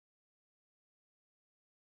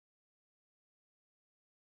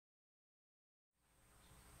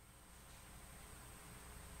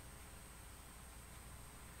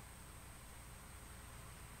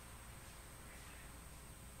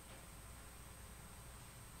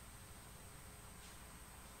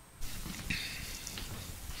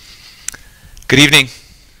Good evening.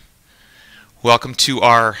 Welcome to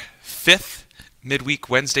our fifth midweek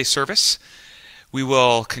Wednesday service. We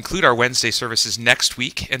will conclude our Wednesday services next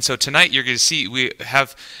week. And so tonight you're going to see we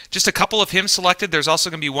have just a couple of hymns selected. There's also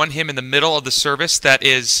going to be one hymn in the middle of the service that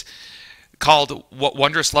is called What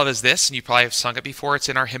Wondrous Love Is This? And you probably have sung it before. It's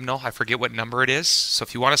in our hymnal. I forget what number it is. So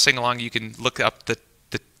if you want to sing along, you can look up the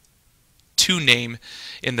tune name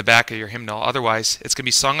in the back of your hymnal. Otherwise, it's going to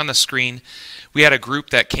be sung on the screen. We had a group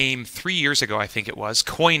that came 3 years ago, I think it was,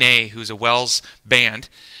 Koine, who's a Wells band,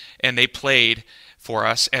 and they played for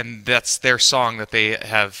us, and that's their song that they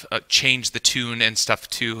have changed the tune and stuff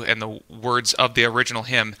to, and the words of the original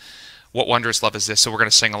hymn, What Wondrous Love Is This? So we're going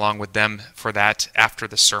to sing along with them for that after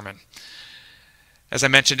the sermon. As I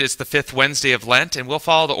mentioned, it's the fifth Wednesday of Lent, and we'll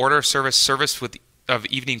follow the order of service of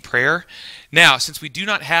evening prayer. Now, since we do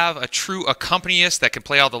not have a true accompanist that can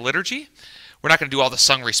play all the liturgy, we're not going to do all the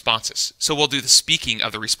sung responses. So we'll do the speaking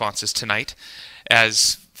of the responses tonight,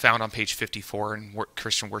 as found on page 54 in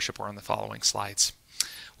Christian Worship or on the following slides.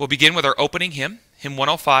 We'll begin with our opening hymn, hymn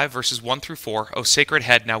 105, verses 1 through 4, O Sacred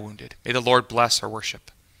Head Now Wounded. May the Lord bless our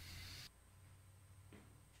worship.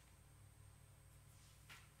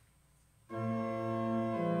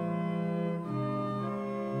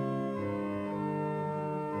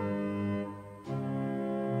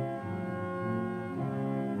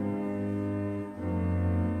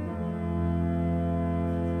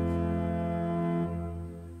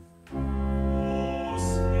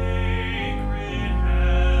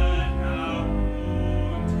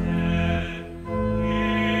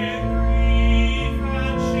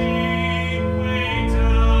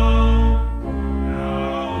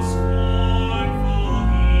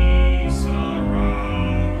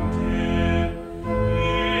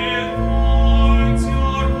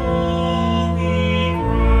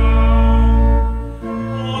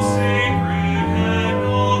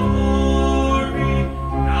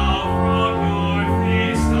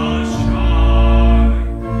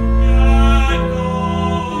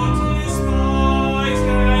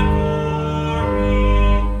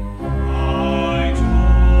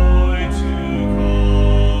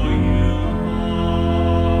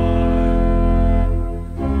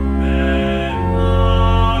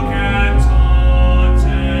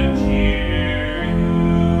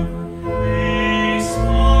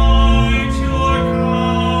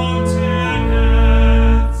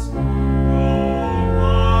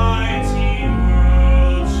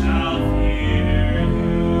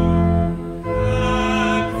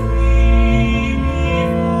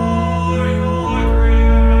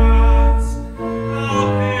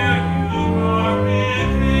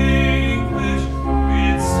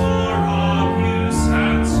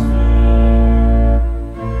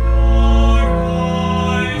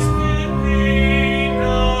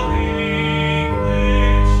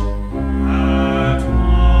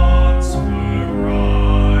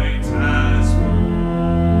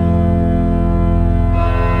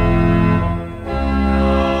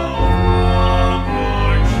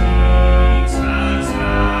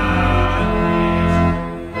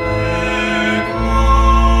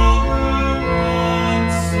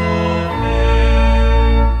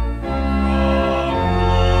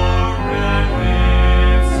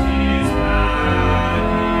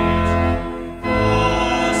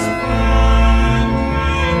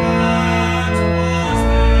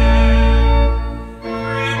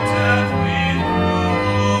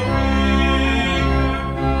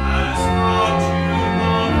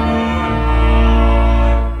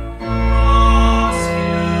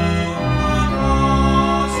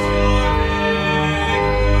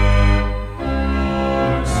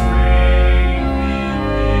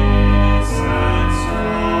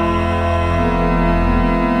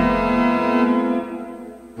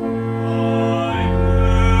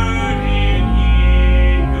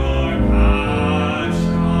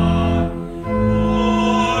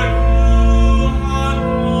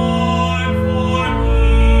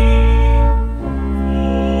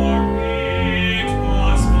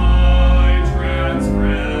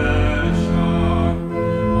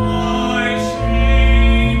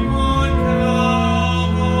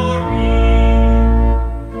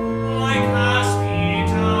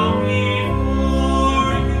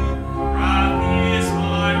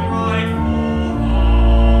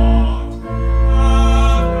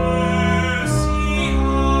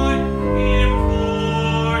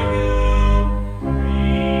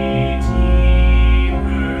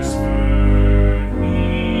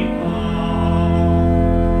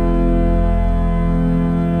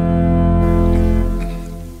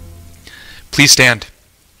 Please stand.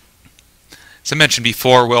 As I mentioned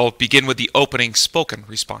before, we'll begin with the opening spoken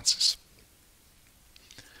responses.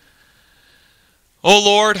 O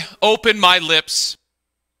Lord, open my lips,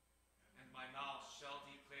 and my mouth shall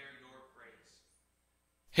declare your praise.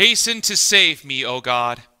 Hasten to save me, O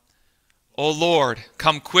God. O Lord,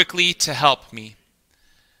 come quickly to help me.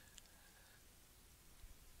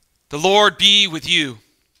 The Lord be with you.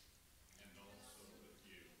 And also with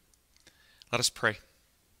you. Let us pray.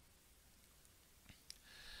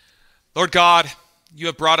 Lord God, you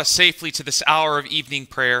have brought us safely to this hour of evening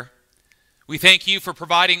prayer. We thank you for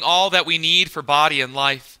providing all that we need for body and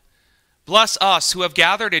life. Bless us who have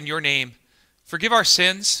gathered in your name. Forgive our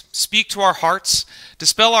sins, speak to our hearts,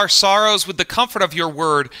 dispel our sorrows with the comfort of your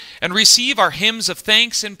word, and receive our hymns of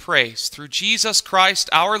thanks and praise through Jesus Christ,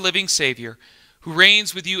 our living Savior, who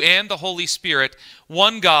reigns with you and the Holy Spirit,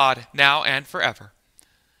 one God, now and forever.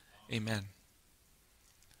 Amen.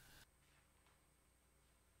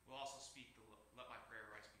 We'll also speak the Let My Prayer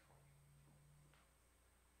Rise Before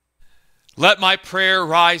You. Let my prayer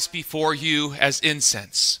rise before you as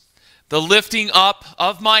incense, the lifting up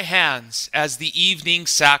of my hands as the evening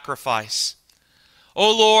sacrifice.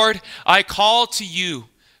 O Lord, I call to you.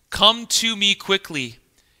 Come to me quickly.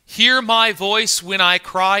 Hear my voice when I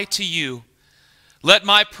cry to you. Let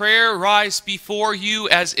my prayer rise before you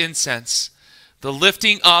as incense, the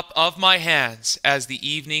lifting up of my hands as the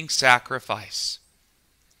evening sacrifice.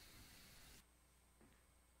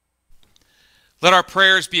 Let our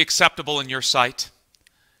prayers be acceptable in your sight.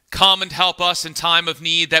 Come and help us in time of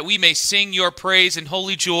need, that we may sing your praise in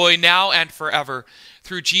holy joy now and forever,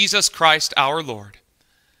 through Jesus Christ our Lord.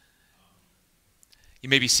 You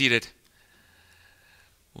may be seated.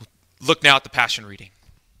 We'll look now at the Passion reading.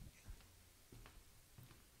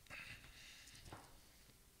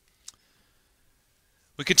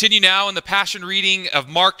 We continue now in the Passion reading of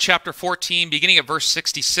Mark chapter 14, beginning at verse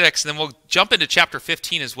 66, and then we'll jump into chapter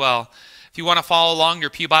 15 as well. If you want to follow along, your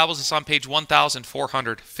pew Bibles, it's on page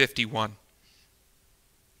 1451.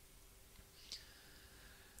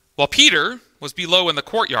 While Peter was below in the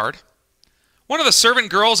courtyard, one of the servant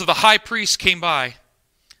girls of the high priest came by.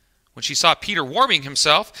 When she saw Peter warming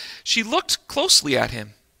himself, she looked closely at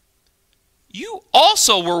him. "You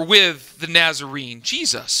also were with the Nazarene,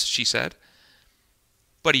 Jesus," she said.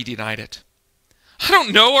 But he denied it. "I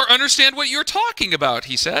don't know or understand what you're talking about,"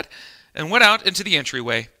 he said, and went out into the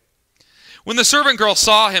entryway. When the servant girl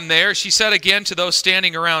saw him there, she said again to those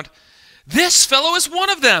standing around, "This fellow is one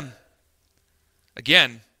of them."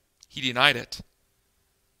 Again, he denied it.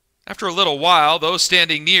 After a little while, those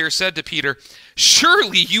standing near said to Peter,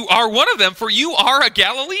 "Surely you are one of them, for you are a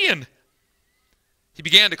Galilean." He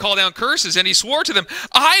began to call down curses, and he swore to them,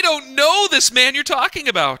 "I don't know this man you're talking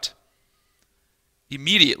about."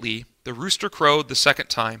 Immediately, the rooster crowed the second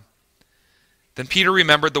time. Then Peter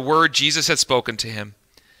remembered the word Jesus had spoken to him.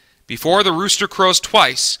 "Before the rooster crows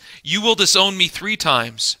twice, you will disown me 3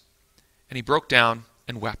 times." And he broke down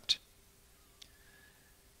and wept.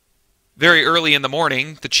 Very early in the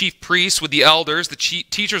morning, the chief priests with the elders, the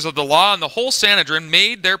teachers of the law, and the whole Sanhedrin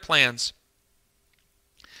made their plans.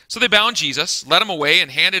 So they bound Jesus, led him away, and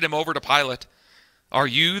handed him over to Pilate. "Are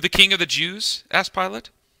you the king of the Jews?" asked Pilate.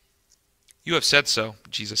 "You have said so,"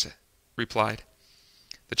 Jesus replied.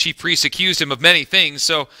 The chief priests accused him of many things,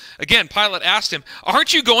 so again Pilate asked him,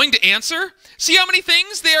 "Aren't you going to answer? See how many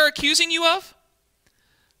things they are accusing you of?"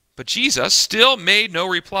 But Jesus still made no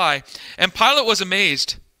reply, and Pilate was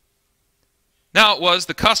amazed. Now it was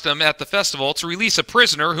the custom at the festival to release a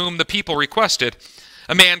prisoner whom the people requested.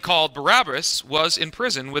 A man called Barabbas was in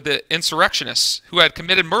prison with the insurrectionists who had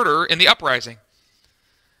committed murder in the uprising.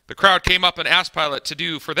 The crowd came up and asked Pilate to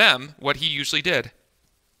do for them what he usually did.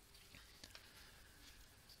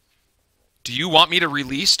 "Do you want me to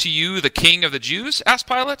release to you the king of the Jews?" asked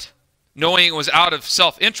Pilate, knowing it was out of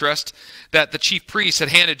self-interest that the chief priests had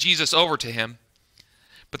handed Jesus over to him.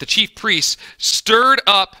 But the chief priests stirred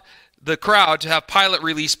up the crowd to have Pilate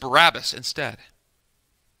release Barabbas instead.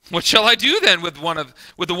 "What shall I do then with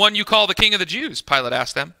the one you call the king of the Jews?" Pilate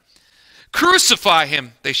asked them. "Crucify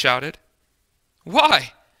him," they shouted.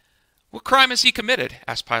 "Why? What crime has he committed?"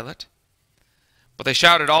 asked Pilate. But they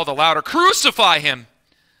shouted all the louder, "Crucify him!"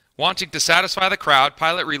 Wanting to satisfy the crowd,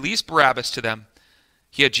 Pilate released Barabbas to them.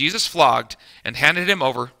 He had Jesus flogged and handed him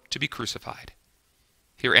over to be crucified.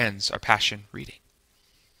 Here ends our Passion reading.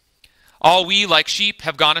 All we like sheep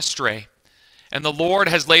have gone astray, and the Lord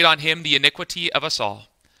has laid on him the iniquity of us all.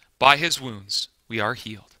 By his wounds we are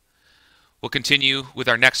healed. We'll continue with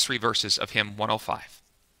our next 3 verses of hymn 105.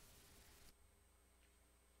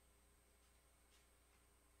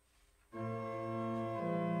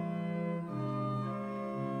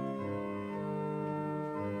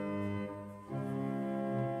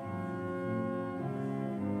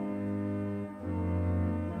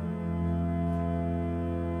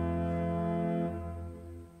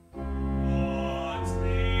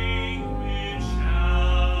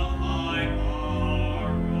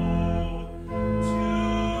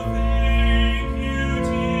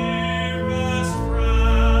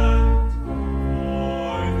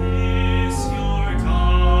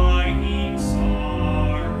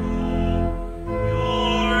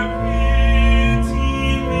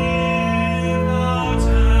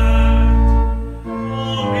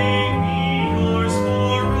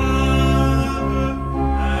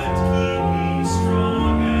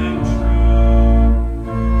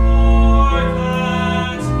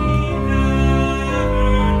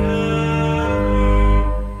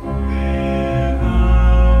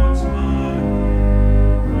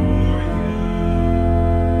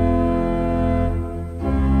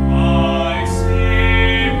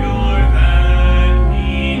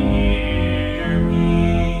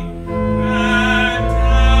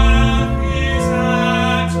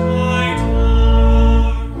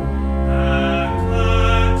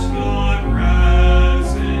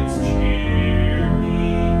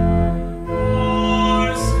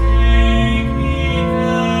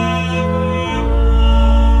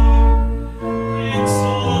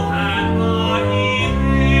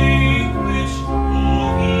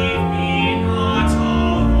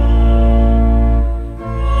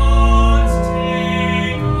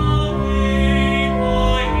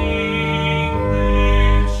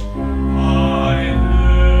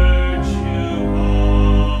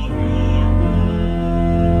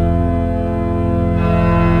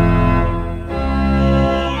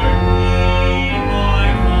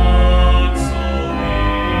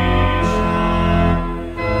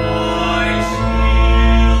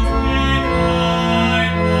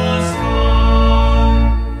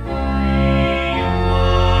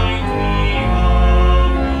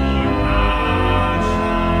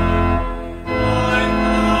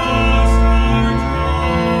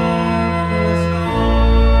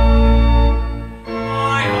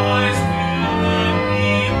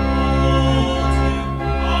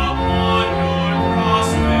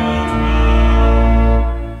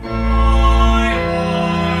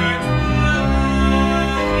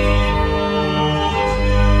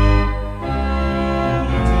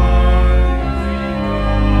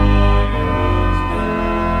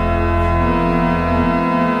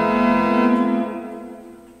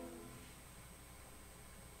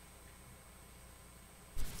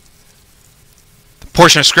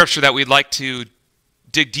 Portion of scripture that we'd like to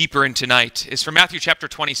dig deeper in tonight is from Matthew chapter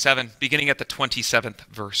 27, beginning at the 27th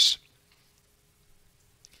verse.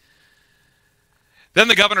 Then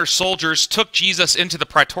the governor's soldiers took Jesus into the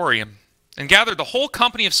praetorium and gathered the whole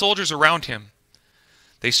company of soldiers around him.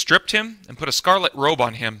 They stripped him and put a scarlet robe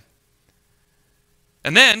on him,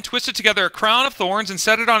 and then twisted together a crown of thorns and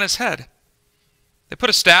set it on his head. They put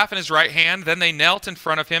a staff in his right hand, then they knelt in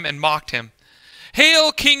front of him and mocked him.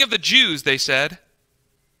 "Hail, King of the Jews," they said.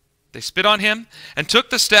 They spit on him and took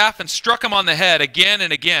the staff and struck him on the head again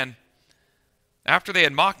and again. After they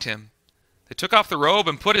had mocked him, they took off the robe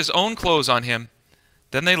and put his own clothes on him.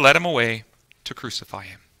 Then they led him away to crucify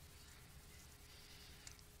him.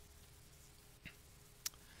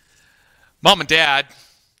 Mom and Dad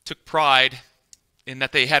took pride in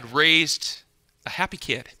that they had raised a happy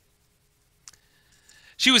kid.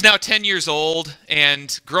 She was now 10 years old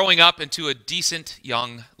and growing up into a decent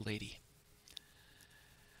young lady.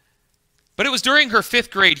 But it was during her 5th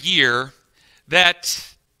grade year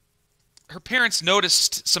that her parents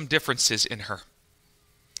noticed some differences in her.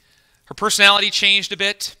 Her personality changed a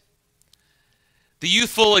bit. The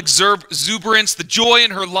youthful exuberance, the joy in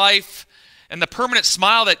her life, and the permanent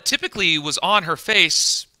smile that typically was on her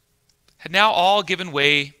face had now all given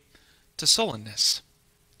way to sullenness.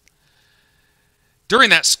 During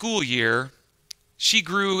that school year, she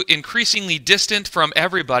grew increasingly distant from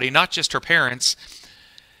everybody, not just her parents,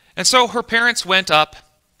 and so her parents went up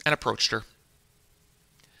and approached her.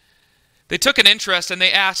 They took an interest and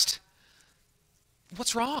they asked,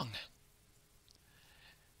 "What's wrong?"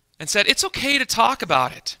 And said, "It's okay to talk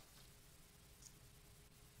about it."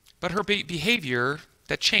 But her behavior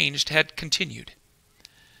that changed had continued.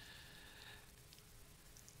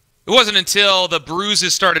 It wasn't until the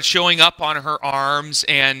bruises started showing up on her arms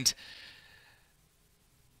and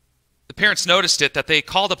the parents noticed it that they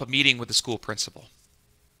called up a meeting with the school principal.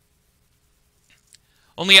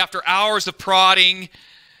 Only after hours of prodding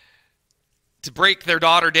to break their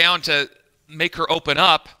daughter down to make her open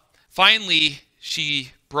up, finally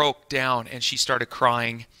she broke down and she started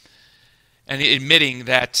crying and admitting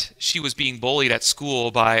that she was being bullied at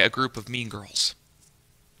school by a group of mean girls.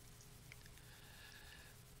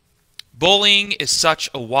 Bullying is such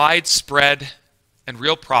a widespread and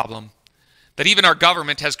real problem that even our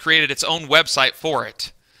government has created its own website for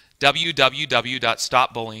it,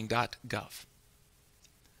 www.stopbullying.gov.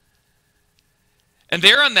 And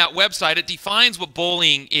there on that website, it defines what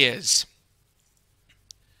bullying is.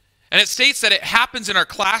 And it states that it happens in our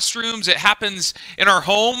classrooms, it happens in our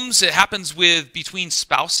homes, it happens between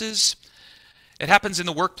spouses, it happens in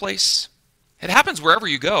the workplace, it happens wherever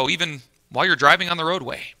you go, even while you're driving on the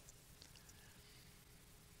roadway.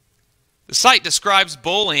 The site describes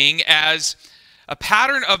bullying as a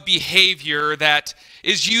pattern of behavior that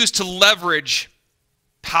is used to leverage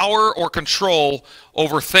power or control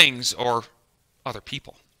over things or other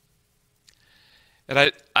people.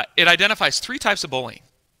 It identifies 3 types of bullying.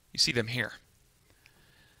 You see them here.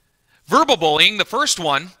 Verbal bullying, the first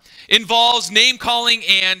one, involves name-calling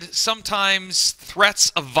and sometimes threats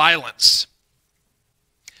of violence.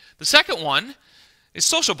 The second one is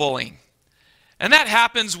social bullying, and that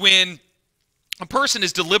happens when a person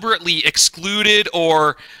is deliberately excluded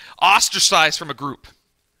or ostracized from a group,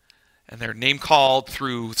 and they're name-called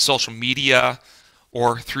through social media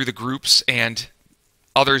or through the groups, and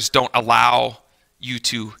others don't allow you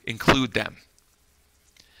to include them.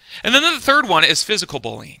 And then the third one is physical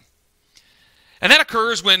bullying. And that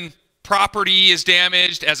occurs when property is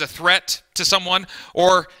damaged as a threat to someone,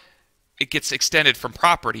 or it gets extended from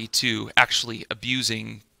property to actually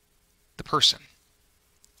abusing the person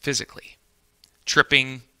physically.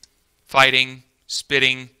 Tripping, fighting,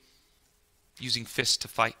 spitting, using fists to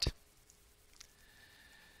fight.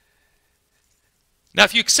 Now,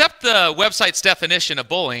 if you accept the website's definition of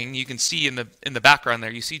bullying, you can see in the background there,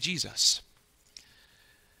 you see Jesus.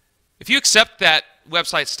 If you accept that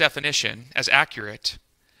website's definition as accurate,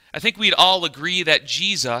 I think we'd all agree that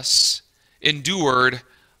Jesus endured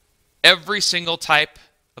every single type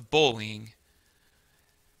of bullying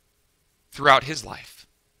throughout his life.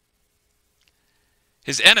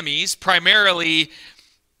 His enemies, primarily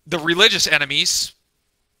the religious enemies,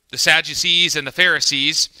 the Sadducees and the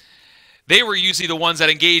Pharisees, they were usually the ones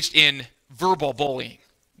that engaged in verbal bullying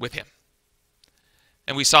with him.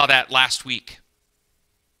 And we saw that last week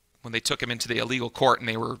when they took him into the illegal court and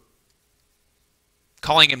they were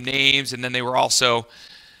calling him names, and then they were also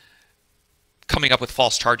coming up with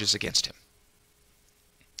false charges against him.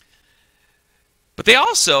 But they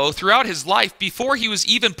also, throughout his life, before he was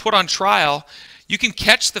even put on trial, you can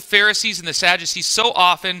catch the Pharisees and the Sadducees so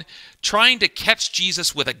often trying to catch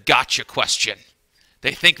Jesus with a gotcha question.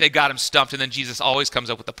 They think they got him stumped, and then Jesus always comes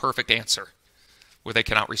up with the perfect answer where they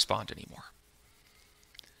cannot respond anymore.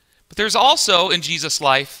 But there's also, in Jesus'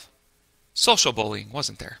 life, social bullying,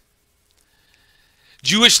 wasn't there?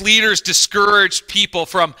 Jewish leaders discouraged people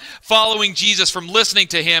from following Jesus, from listening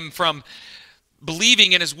to him, from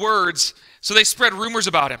believing in his words, so they spread rumors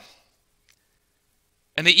about him.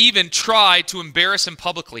 And they even tried to embarrass him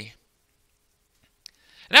publicly.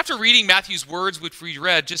 And after reading Matthew's words, which we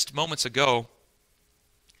read just moments ago,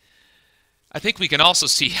 I think we can also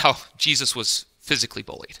see how Jesus was physically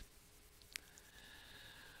bullied.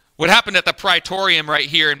 What happened at the Praetorium right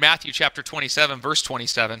here in Matthew chapter 27, verse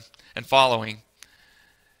 27 and following,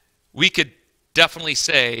 we could definitely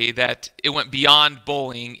say that it went beyond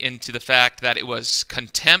bullying into the fact that it was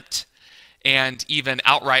contempt and even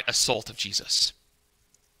outright assault of Jesus.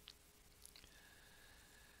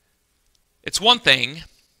 It's one thing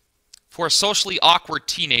for a socially awkward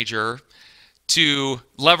teenager to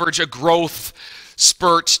leverage a growth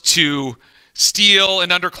spurt to steal an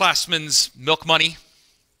underclassman's milk money,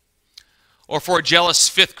 or for a jealous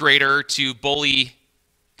fifth grader to bully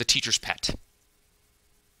the teacher's pet.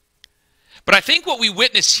 But I think what we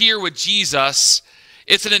witness here with Jesus,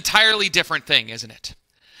 it's an entirely different thing, isn't it?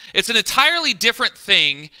 It's an entirely different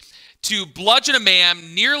thing to bludgeon a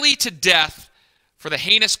man nearly to death for the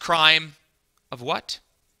heinous crime of what?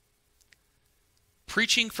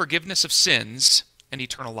 Preaching forgiveness of sins and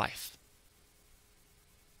eternal life.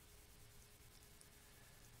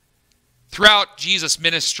 Throughout Jesus'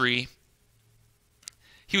 ministry,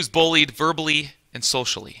 he was bullied verbally and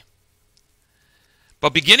socially.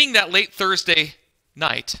 But beginning that late Thursday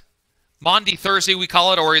night, Maundy Thursday we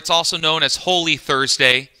call it, or it's also known as Holy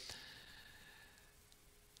Thursday,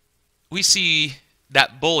 we see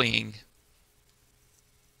that bullying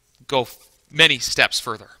go many steps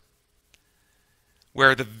further,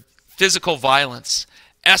 where the physical violence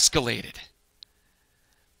escalated.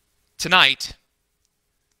 Tonight,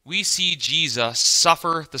 we see Jesus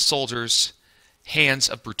suffer the soldiers' hands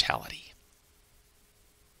of brutality.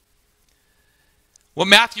 What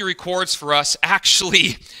Matthew records for us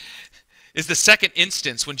actually is the second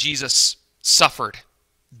instance when Jesus suffered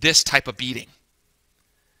this type of beating.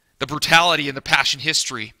 The brutality in the Passion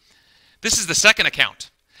history. This is the second account.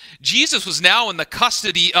 Jesus was now in the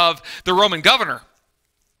custody of the Roman governor.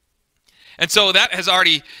 And so that has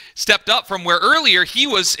already stepped up from where earlier he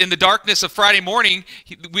was in the darkness of Friday morning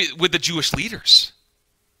with the Jewish leaders.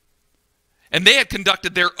 And they had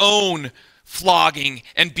conducted their own flogging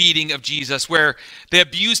and beating of Jesus, where they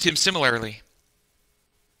abused him similarly.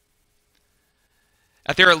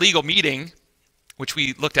 At their illegal meeting, which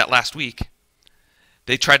we looked at last week,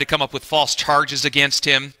 they tried to come up with false charges against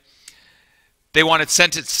him. They wanted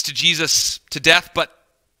sentence to Jesus to death, but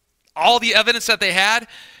all the evidence that they had,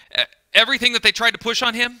 everything that they tried to push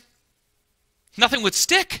on him, nothing would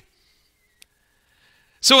stick.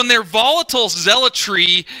 So in their volatile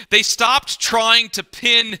zealotry, they stopped trying to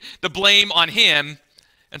pin the blame on him.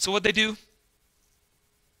 And so what'd they do?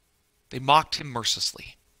 They mocked him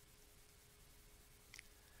mercilessly.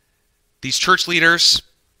 These church leaders,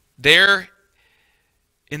 there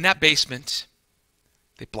in that basement,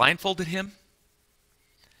 they blindfolded him.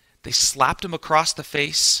 They slapped him across the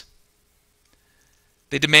face.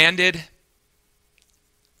 They demanded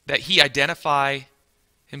that he identify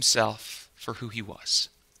himself for who he was.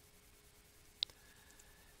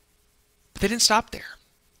 But they didn't stop there.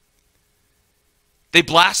 They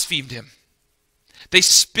blasphemed him. They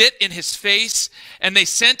spit in his face, and they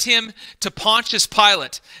sent him to Pontius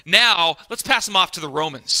Pilate. Now, let's pass him off to the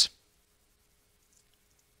Romans.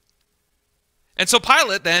 And so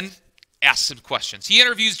Pilate then asks him questions. He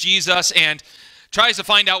interviews Jesus and tries to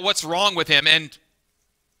find out what's wrong with him. And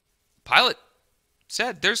Pilate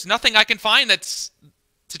said, there's nothing I can find that's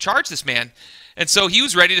to charge this man. And so he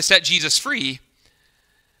was ready to set Jesus free.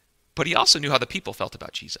 But he also knew how the people felt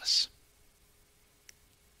about Jesus.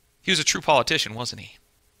 He was a true politician, wasn't he?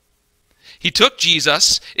 He took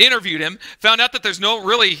Jesus, interviewed him, found out that there's no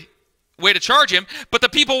really way to charge him, but the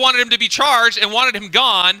people wanted him to be charged and wanted him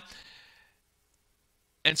gone.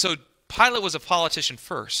 And so Pilate was a politician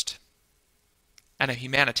first and a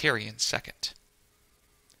humanitarian second.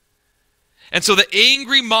 And so the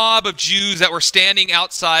angry mob of Jews that were standing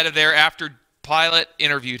outside of there after Pilate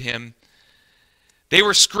interviewed him, they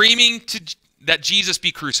were screaming that Jesus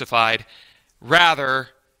be crucified rather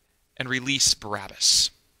and release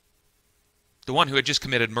Barabbas, the one who had just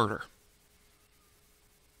committed murder,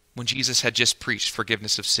 when Jesus had just preached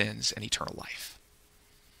forgiveness of sins and eternal life.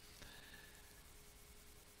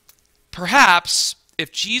 Perhaps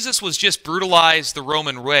if Jesus was just brutalized the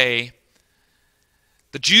Roman way,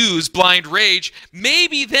 the Jews' blind rage,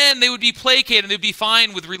 maybe then they would be placated and they'd be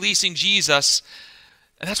fine with releasing Jesus.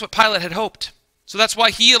 And that's what Pilate had hoped. So that's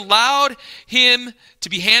why he allowed him to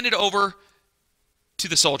be handed over to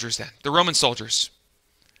the soldiers then, the Roman soldiers.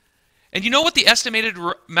 And you know what the estimated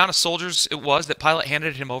amount of soldiers it was that Pilate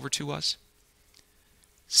handed him over to was?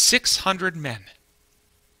 600 men.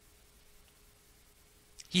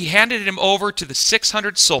 He handed him over to the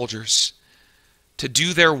 600 soldiers to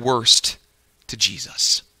do their worst to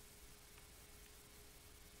Jesus.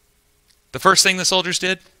 The first thing the soldiers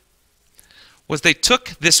did was they took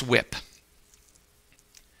this whip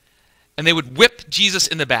and they would whip Jesus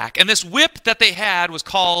in the back. And this whip that they had was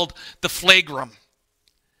called the flagrum.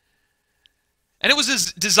 And it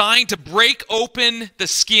was designed to break open the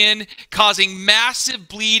skin, causing massive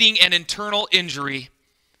bleeding and internal injury.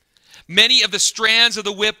 Many of the strands of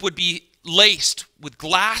the whip would be laced with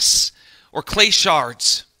glass or clay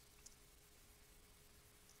shards.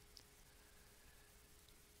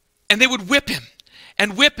 And they would whip him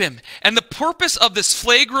and whip him. And the purpose of this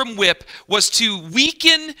flagrum whip was to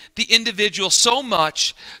weaken the individual so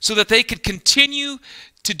much so that they could continue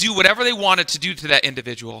to do whatever they wanted to do to that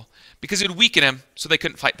individual, because it would weaken him so they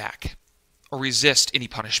couldn't fight back or resist any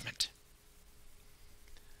punishment.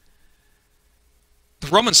 The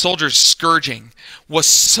Roman soldiers' scourging was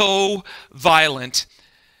so violent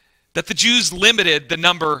that the Jews limited the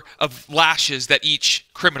number of lashes that each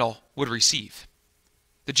criminal would receive.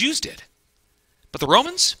 The Jews did. But the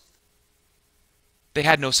Romans, they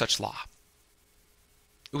had no such law.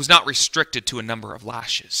 It was not restricted to a number of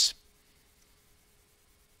lashes.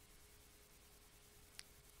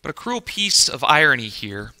 But a cruel piece of irony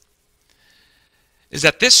here is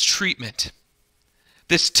that this treatment,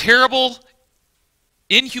 this terrible,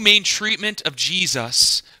 inhumane treatment of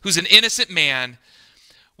Jesus, who's an innocent man,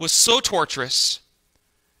 was so torturous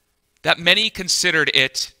that many considered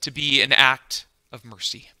it to be an act of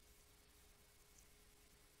mercy.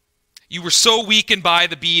 You were so weakened by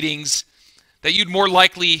the beatings that you'd more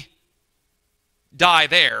likely die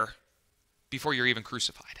there before you're even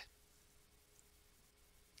crucified.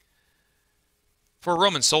 For a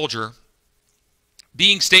Roman soldier,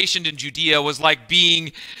 being stationed in Judea was like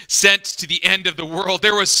being sent to the end of the world.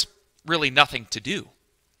 There was really nothing to do.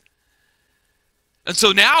 And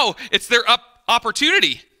so now it's their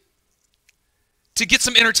opportunity to get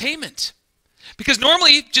some entertainment. Because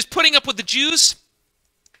normally, just putting up with the Jews,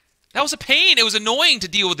 that was a pain. It was annoying to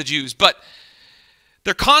deal with the Jews. But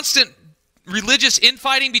their constant religious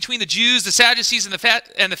infighting between the Jews, the Sadducees, and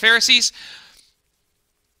the Pharisees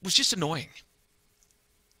was just annoying.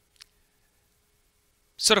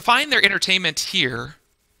 So to find their entertainment here,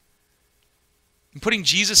 and putting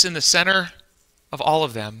Jesus in the center of all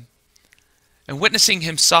of them, and witnessing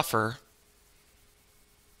him suffer,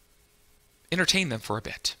 entertain them for a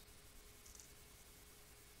bit.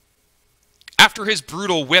 After his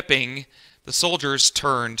brutal whipping, the soldiers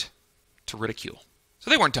turned to ridicule.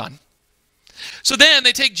 So they weren't done. So then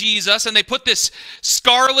they take Jesus and they put this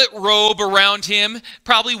scarlet robe around him,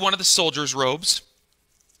 probably one of the soldiers' robes.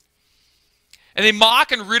 And they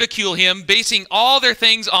mock and ridicule him, basing all their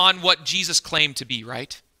things on what Jesus claimed to be,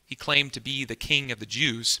 right? He claimed to be the king of the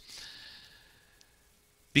Jews,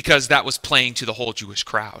 because that was playing to the whole Jewish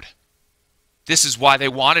crowd. This is why they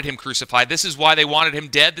wanted him crucified. This is why they wanted him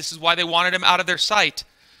dead. This is why they wanted him out of their sight.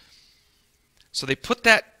 So they put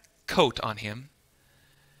that coat on him,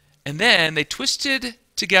 and then they twisted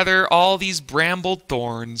together all these brambled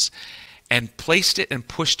thorns and placed it and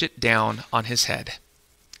pushed it down on his head,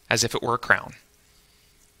 as if it were a crown.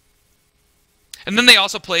 And then they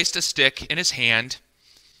also placed a stick in his hand,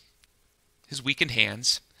 his weakened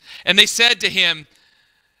hands. And they said to him,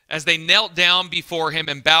 as they knelt down before him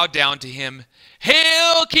and bowed down to him,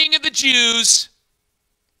 "Hail, King of the Jews!"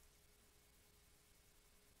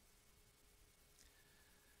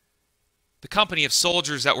 The company of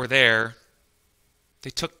soldiers that were there, they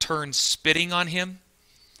took turns spitting on him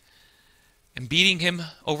and beating him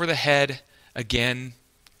over the head again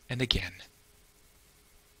and again.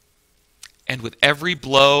 And with every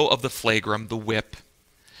blow of the flagrum, the whip,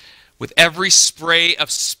 with every spray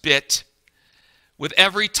of spit, with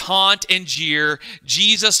every taunt and jeer,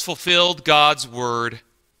 Jesus fulfilled God's word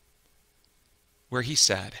where he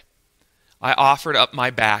said, "I offered up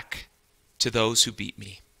my back to those who beat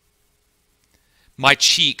me, my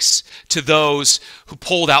cheeks to those who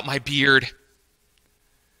pulled out my beard.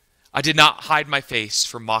 I did not hide my face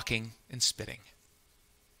from mocking and spitting."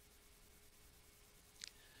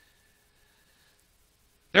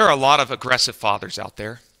 There are a lot of aggressive fathers out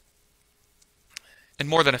there, and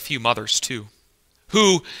more than a few mothers too,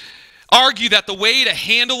 who argue that the way to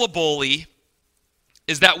handle a bully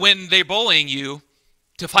is that when they're bullying you,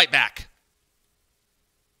 to fight back.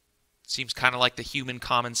 Seems kind of like the human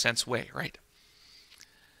common sense way, right?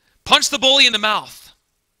 Punch the bully in the mouth.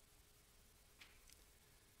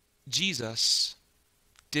 Jesus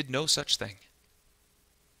did no such thing.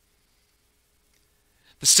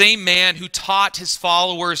 The same man who taught his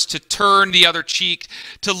followers to turn the other cheek,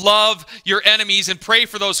 to love your enemies and pray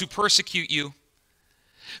for those who persecute you.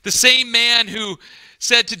 The same man who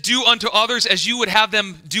said to do unto others as you would have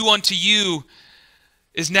them do unto you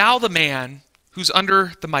is now the man who's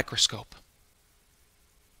under the microscope.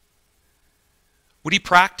 Would he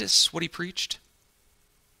practice what he preached?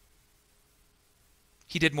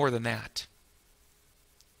 He did more than that.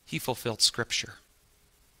 He fulfilled Scripture.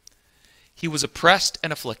 He was oppressed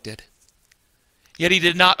and afflicted, yet he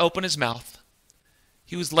did not open his mouth.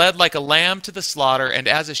 He was led like a lamb to the slaughter, and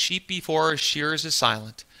as a sheep before his shearers is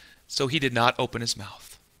silent, so he did not open his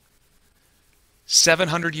mouth.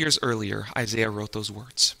 700 years earlier, Isaiah wrote those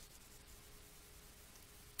words,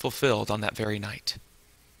 fulfilled on that very night.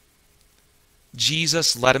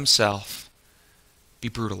 Jesus let himself be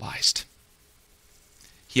brutalized.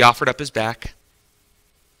 He offered up his back.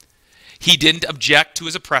 He didn't object to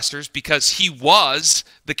his oppressors because he was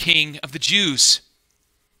the king of the Jews.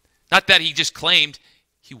 Not that he just claimed,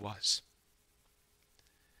 he was.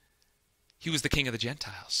 He was the king of the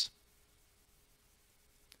Gentiles.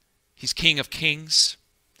 He's King of Kings,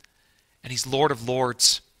 and he's Lord of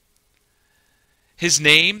Lords. His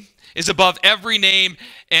name is above every name,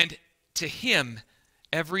 and to him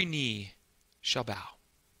every knee shall bow.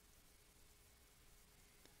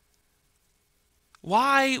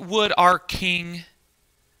 Why would our King,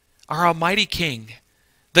 our Almighty King,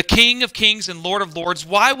 the King of Kings and Lord of Lords,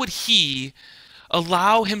 why would he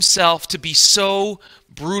allow himself to be so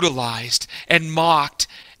brutalized and mocked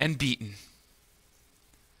and beaten?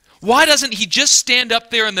 Why doesn't he just stand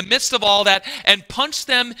up there in the midst of all that and punch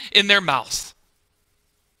them in their mouth?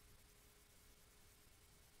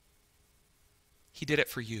 He did it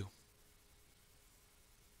for you.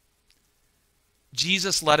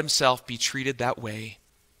 Jesus let himself be treated that way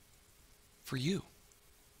for you.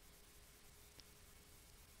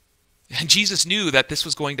 And Jesus knew that this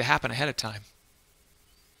was going to happen ahead of time.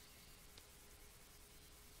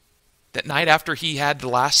 That night after he had the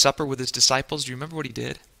Last Supper with his disciples, do you remember what he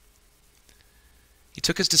did? He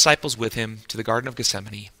took his disciples with him to the Garden of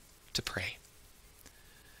Gethsemane to pray.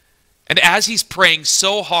 And as he's praying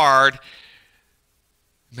so hard,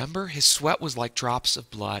 remember, his sweat was like drops of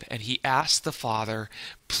blood, and he asked the Father,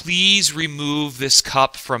 please remove this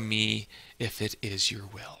cup from me if it is your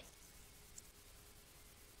will.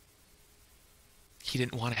 He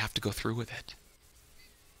didn't want to have to go through with it.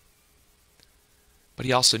 But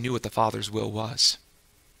he also knew what the Father's will was,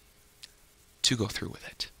 to go through with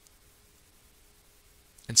it.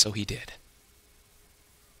 And so he did.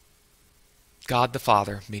 God the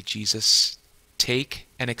Father made Jesus take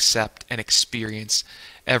and accept and experience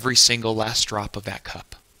every single last drop of that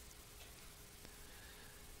cup.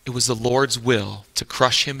 It was the Lord's will to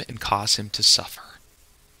crush him and cause him to suffer.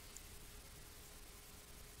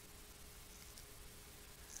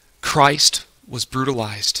 Christ was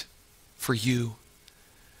brutalized for you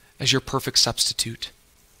as your perfect substitute.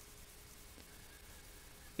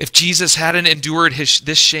 If Jesus hadn't endured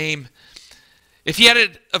this shame, if he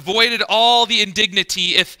had avoided all the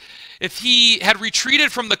indignity, if he had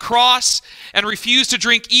retreated from the cross and refused to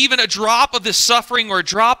drink even a drop of this suffering or a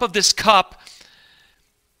drop of this cup,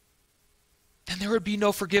 then there would be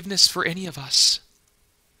no forgiveness for any of us.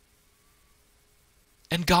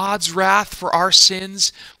 And God's wrath for our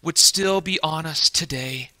sins would still be on us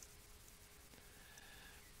today.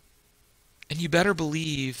 And you better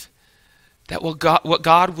believe that what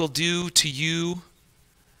God will do to you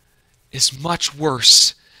is much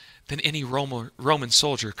worse than any Roman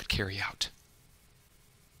soldier could carry out.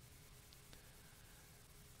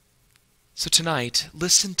 So tonight,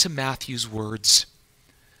 listen to Matthew's words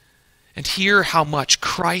and hear how much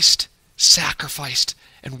Christ sacrificed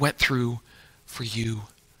and went through for you.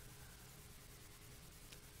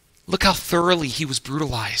 Look how thoroughly he was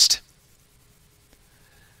brutalized.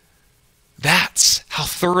 That's how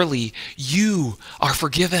thoroughly you are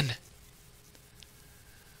forgiven.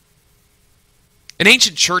 An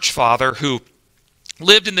ancient church father who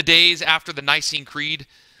lived in the days after the Nicene Creed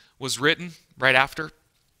was written, right after,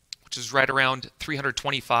 which is right around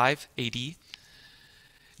 325 AD.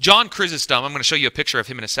 John Chrysostom, I'm going to show you a picture of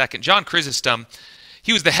him in a second. John Chrysostom,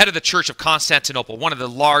 he was the head of the Church of Constantinople, one of the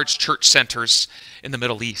large church centers in the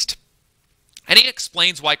Middle East. And he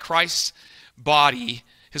explains why Christ's body,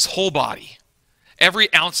 his whole body,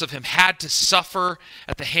 every ounce of him had to suffer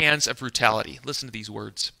at the hands of brutality. Listen to these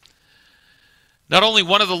words. Not only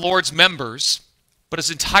one of the Lord's members, but his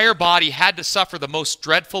entire body had to suffer the most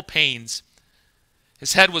dreadful pains.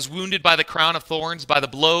 His head was wounded by the crown of thorns, by the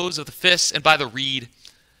blows of the fists, and by the reed.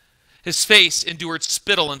 His face endured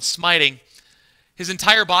spittle and smiting. His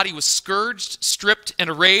entire body was scourged, stripped, and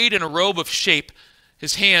arrayed in a robe of shape.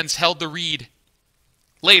 His hands held the reed.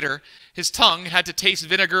 Later, his tongue had to taste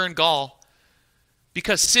vinegar and gall.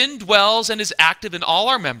 Because sin dwells and is active in all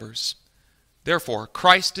our members, therefore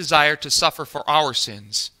Christ desired to suffer for our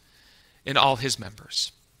sins in all his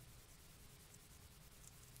members.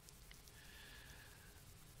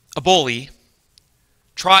 A bully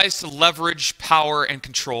tries to leverage power and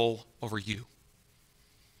control over you.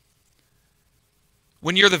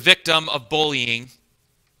 When you're the victim of bullying,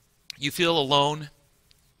 you feel alone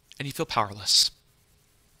and you feel powerless,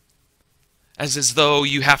 as though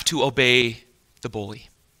you have to obey the bully.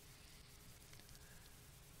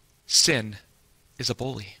 Sin is a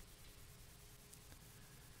bully.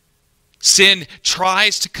 Sin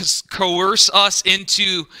tries to coerce us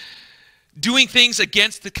into doing things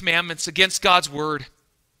against the commandments, against God's word.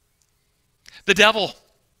 The devil,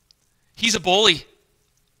 he's a bully.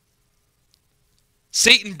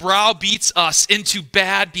 Satan browbeats us into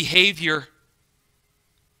bad behavior.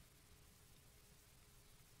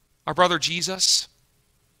 Our brother Jesus,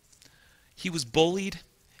 he was bullied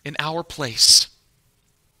in our place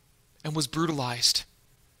and was brutalized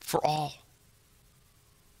for all.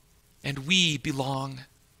 And we belong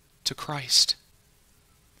to Christ.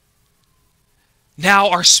 Now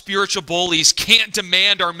our spiritual bullies can't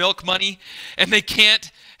demand our milk money, and they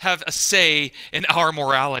can't have a say in our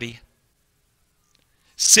morality.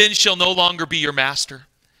 Sin shall no longer be your master,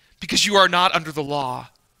 because you are not under the law,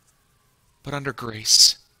 but under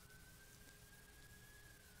grace.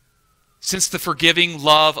 Since the forgiving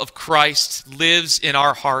love of Christ lives in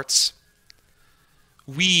our hearts,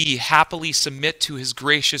 we happily submit to his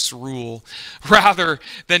gracious rule rather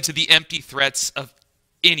than to the empty threats of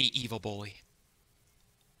any evil bully.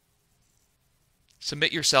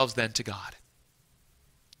 Submit yourselves then to God.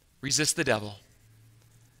 Resist the devil,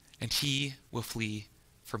 and he will flee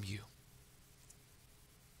from you.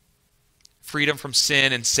 Freedom from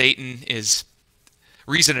sin and Satan is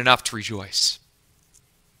reason enough to rejoice.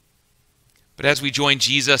 But as we join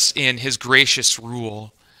Jesus in his gracious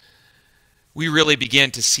rule, we really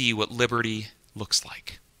begin to see what liberty looks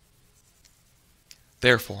like.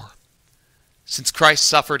 Therefore, since Christ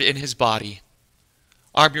suffered in his body,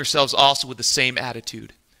 arm yourselves also with the same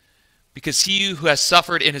attitude, because he who has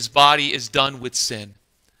suffered in his body is done with sin.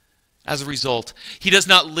 As a result, he does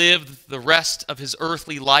not live the rest of his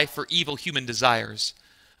earthly life for evil human desires,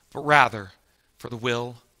 but rather for the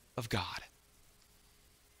will of God.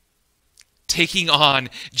 Taking on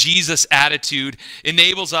Jesus' attitude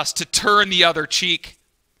enables us to turn the other cheek.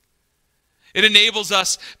 It enables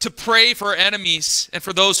us to pray for our enemies and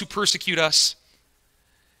for those who persecute us.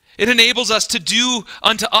 It enables us to do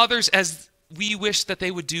unto others as we wish that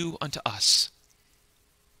they would do unto us.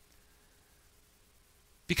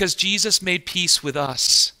 Because Jesus made peace with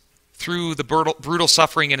us through the brutal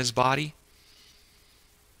suffering in his body,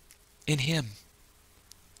 in him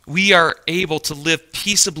we are able to live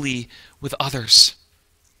peaceably with others.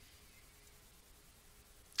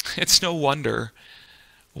 It's no wonder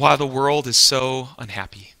why the world is so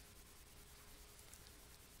unhappy.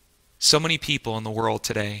 So many people in the world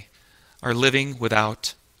today are living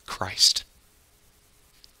without Christ.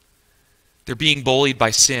 They're being bullied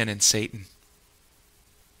by sin and Satan.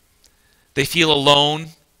 They feel alone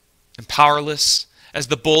and powerless as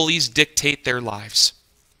the bullies dictate their lives.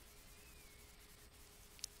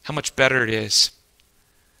 How much better it is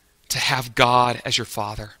to have God as your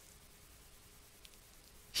father.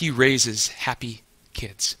 He raises happy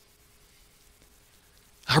kids.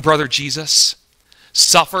 Our brother Jesus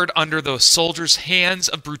suffered under the soldiers' hands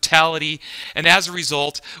of brutality, and as a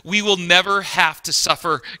result, we will never have to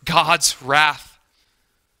suffer God's wrath.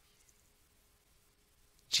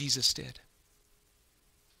 Jesus did.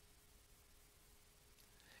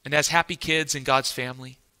 And as happy kids in God's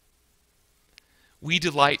family, we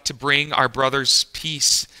delight to bring our brother's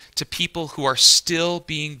peace to people who are still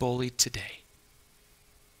being bullied today.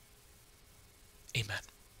 Amen.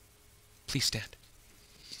 Please stand.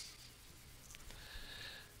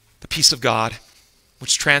 The peace of God,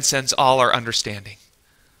 which transcends all our understanding,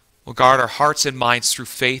 will guard our hearts and minds through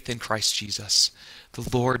faith in Christ Jesus. The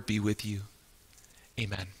Lord be with you.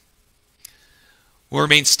 Amen. We'll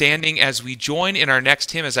remain standing as we join in our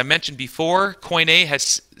next hymn. As I mentioned before, Koine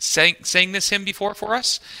has sang this hymn before for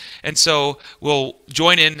us, and so we'll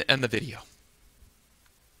join in the video.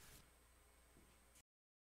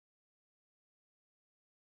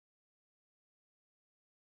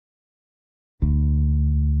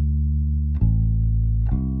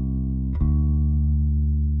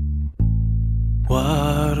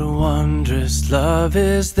 wondrous love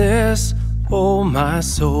is this, O my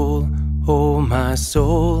soul, O my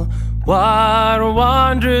soul. What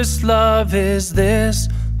wondrous love is this,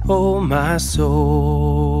 O my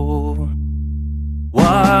soul.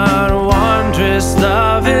 What wondrous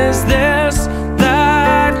love is this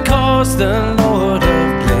that calls the Lord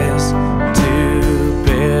of bliss to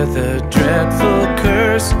bear the dreadful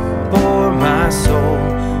curse for my soul,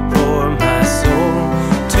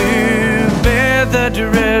 to bear the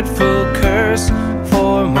dreadful curse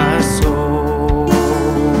for my soul.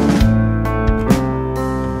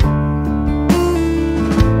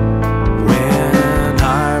 When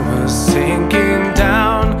I was sinking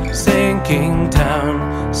down, sinking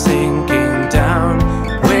down, sinking down,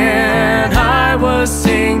 when I was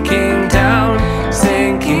sinking down,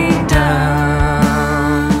 sinking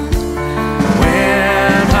down,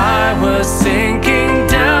 when I was sinking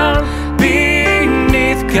down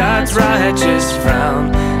beneath God's righteous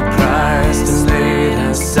frown, Christ has laid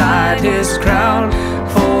aside his crown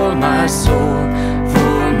for my soul,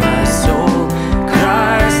 for my soul.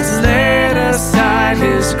 Christ has laid aside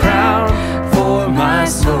his crown for my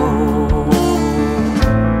soul.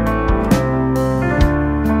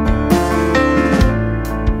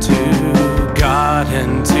 To God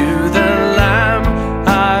and to the Lamb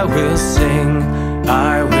I will sing,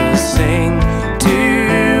 I will sing.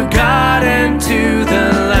 To God and to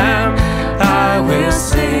the Lamb I will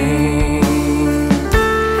sing.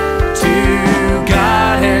 To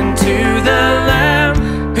God and to the Lamb,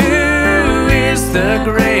 who is the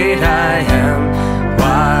great I am.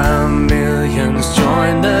 While millions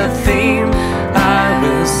join the theme, I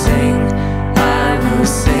will sing, I will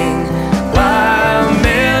sing. While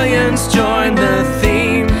millions join the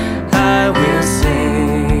theme, I will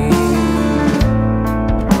sing.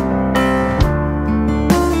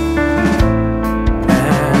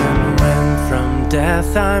 And when from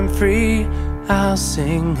death I'm free, I'll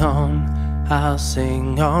sing on, I'll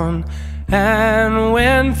sing on. And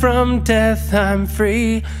when from death I'm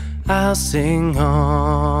free, I'll sing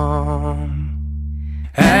on.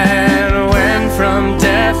 And when from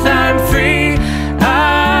death I'm free,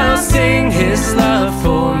 I'll sing his love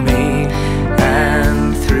for me.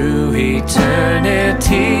 And through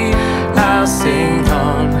eternity, I'll sing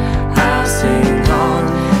on, I'll sing on.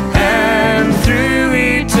 And through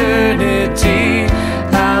eternity,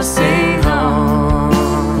 I'll sing on.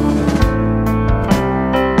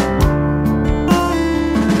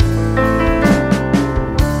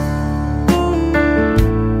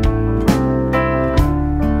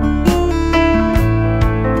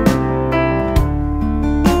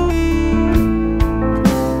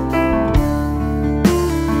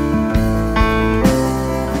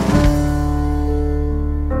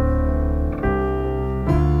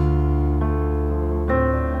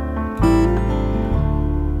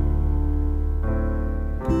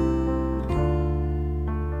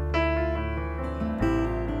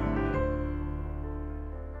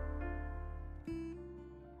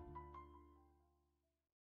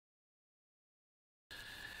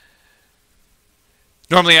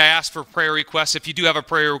 Normally I ask for prayer requests. If you do have a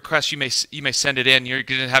prayer request, you may send it in. You're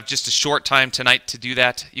going to have just a short time tonight to do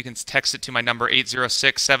that. You can text it to my number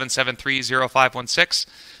 806-773-0516.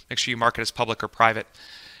 Make sure you mark it as public or private.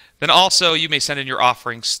 Then also you may send in your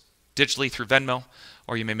offerings digitally through Venmo,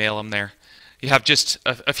 or you may mail them there. You have just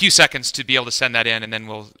a few seconds to be able to send that in, and then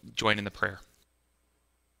we'll join in the prayer.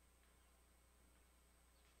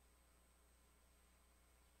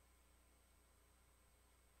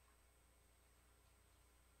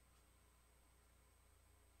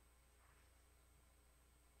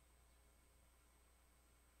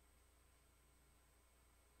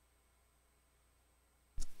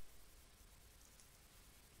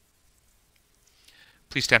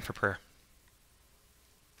 Please stand for prayer.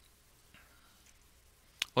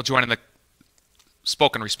 We'll join in the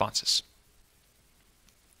spoken responses.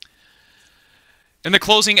 In the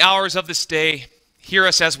closing hours of this day, hear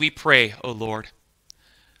us as we pray, O Lord.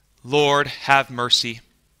 Lord, have mercy.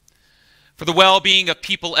 For the well-being of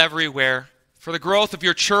people everywhere, for the growth of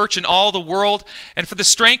your church in all the world, and for the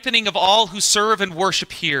strengthening of all who serve and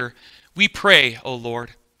worship here, we pray, O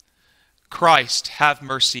Lord. Christ, have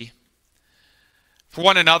mercy. For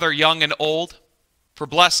one another, young and old, for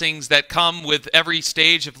blessings that come with every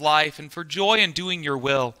stage of life, and for joy in doing your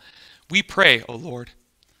will, we pray, O Lord.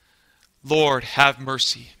 Lord, have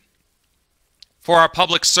mercy. For our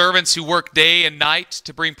public servants who work day and night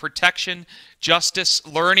to bring protection, justice,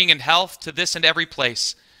 learning, and health to this and every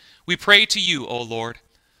place, we pray to you, O Lord.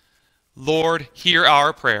 Lord, hear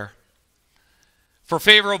our prayer. For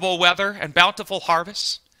favorable weather and bountiful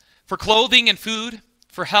harvests, for clothing and food,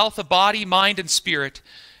 for health of body, mind, and spirit,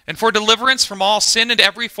 and for deliverance from all sin and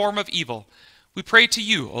every form of evil, we pray to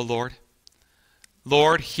you, O Lord.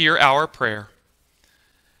 Lord, hear our prayer.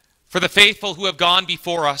 For the faithful who have gone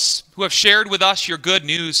before us, who have shared with us your good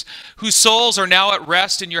news, whose souls are now at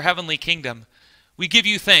rest in your heavenly kingdom, we give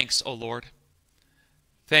you thanks, O Lord.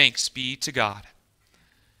 Thanks be to God.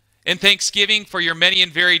 In thanksgiving for your many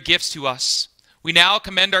and varied gifts to us, we now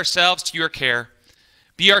commend ourselves to your care.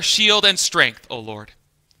 Be our shield and strength, O Lord.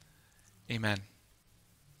 Amen.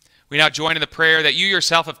 We now join in the prayer that you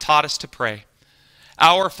yourself have taught us to pray.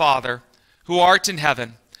 Our Father, who art in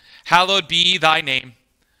heaven, hallowed be thy name.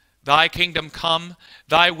 Thy kingdom come,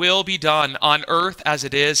 thy will be done on earth as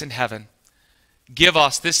it is in heaven. Give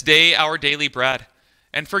us this day our daily bread,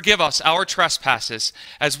 and forgive us our trespasses,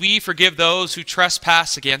 as we forgive those who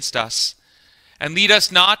trespass against us. And lead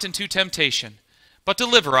us not into temptation, but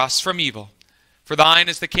deliver us from evil. For thine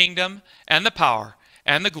is the kingdom, and the power,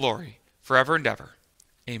 and the glory, forever and ever.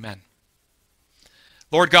 Amen.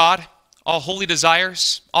 Lord God, all holy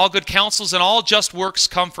desires, all good counsels, and all just works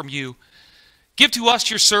come from you. Give to us,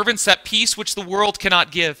 your servants, that peace which the world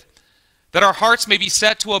cannot give, that our hearts may be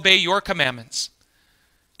set to obey your commandments.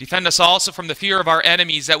 Defend us also from the fear of our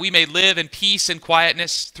enemies, that we may live in peace and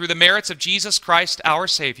quietness through the merits of Jesus Christ our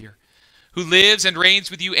Savior, who lives and reigns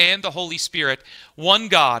with you and the Holy Spirit, one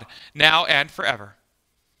God, now and forever.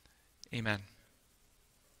 Amen.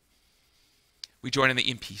 We join in the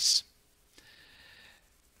in peace.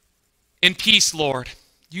 In peace, Lord,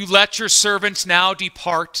 you let your servants now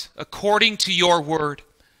depart according to your word.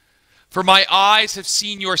 For my eyes have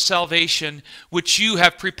seen your salvation, which you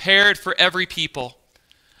have prepared for every people,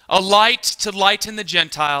 a light to lighten the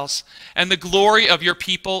Gentiles and the glory of your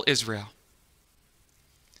people Israel.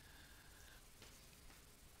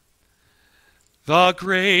 The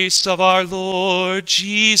grace of our Lord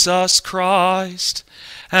Jesus Christ,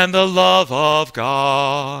 and the love of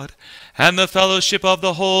God, and the fellowship of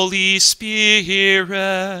the Holy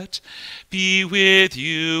Spirit be with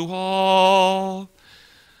you all.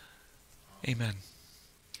 Amen.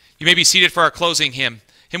 You may be seated for our closing hymn.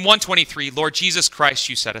 Hymn 123, Lord Jesus Christ,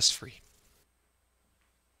 you set us free.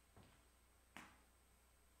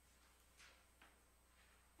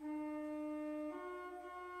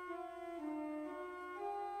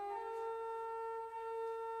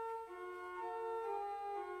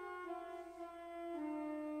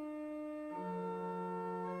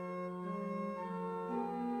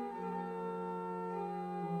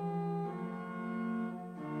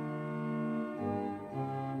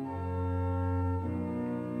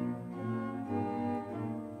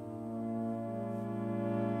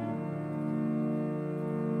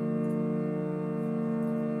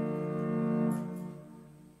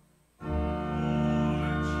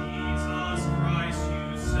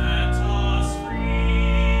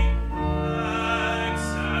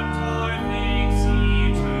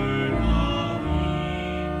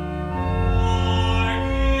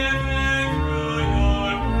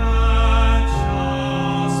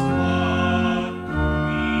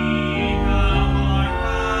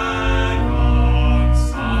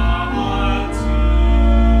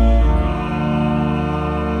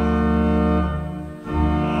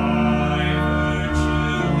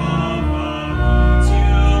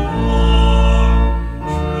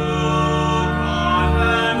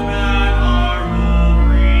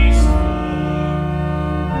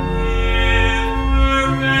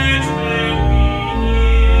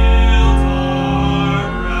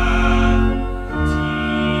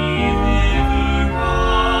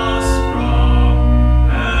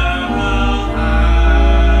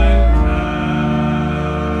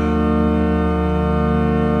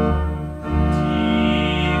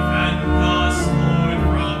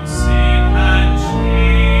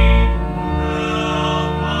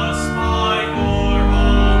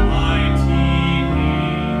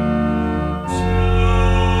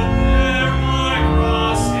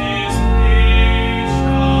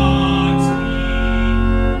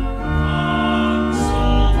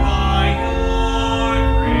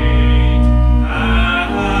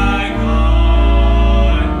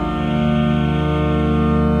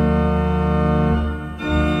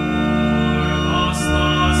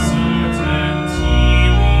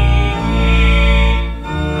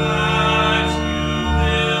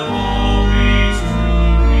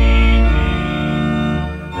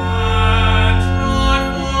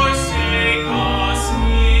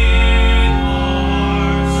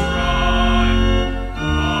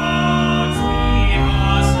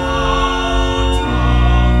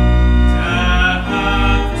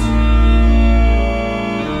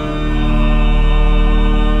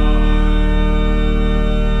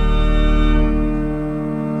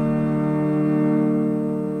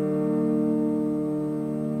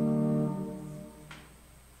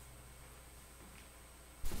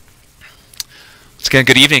 Again,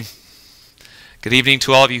 good evening. Good evening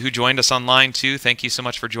to all of you who joined us online too. Thank you so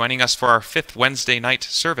much for joining us for our 5th Wednesday night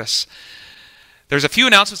service. There's a few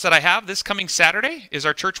announcements that I have. This coming Saturday is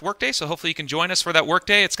our church workday, so hopefully you can join us for that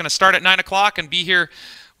workday. It's going to start at 9 o'clock and be here.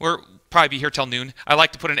 We'll probably be here till noon. I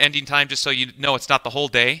like to put an ending time just so you know it's not the whole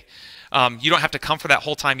day. You don't have to come for that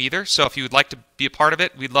whole time either, so if you would like to be a part of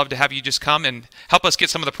it, we'd love to have you just come and help us get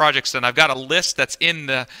some of the projects done. I've got a list that's in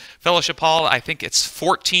the fellowship hall. I think it's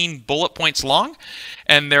 14 bullet points long,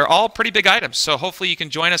 and they're all pretty big items, so hopefully you can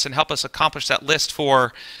join us and help us accomplish that list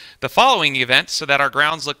for the following event so that our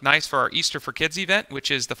grounds look nice for our Easter for Kids event,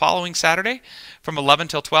 which is the following Saturday from 11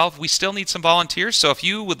 till 12. We still need some volunteers, so if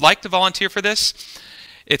you would like to volunteer for this,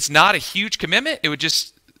 it's not a huge commitment. It would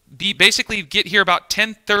just be basically get here about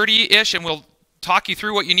 10:30-ish and we'll talk you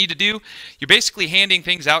through what you need to do. You're basically handing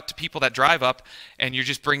things out to people that drive up and you're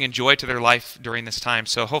just bringing joy to their life during this time.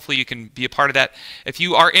 So hopefully you can be a part of that. If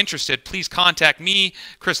you are interested, please contact me,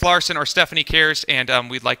 Chris Larson, or Stephanie Cares, and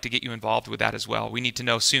we'd like to get you involved with that as well. We need to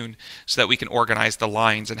know soon so that we can organize the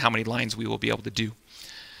lines and how many lines we will be able to do.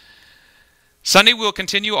 Sunday we'll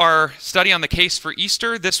continue our study on the case for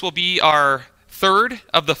Easter. This will be our third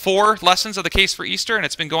of the 4 lessons of the case for Easter, and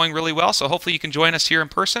it's been going really well, so hopefully you can join us here in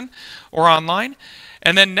person or online.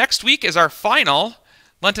 And then next week is our final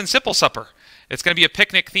Lenten Simple Supper. It's going to be a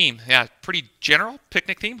picnic theme. Yeah, pretty general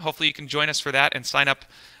picnic theme. Hopefully you can join us for that and sign up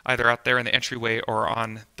either out there in the entryway or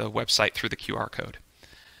on the website through the QR code.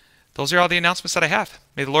 Those are all the announcements that I have.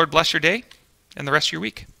 May the Lord bless your day and the rest of your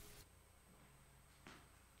week.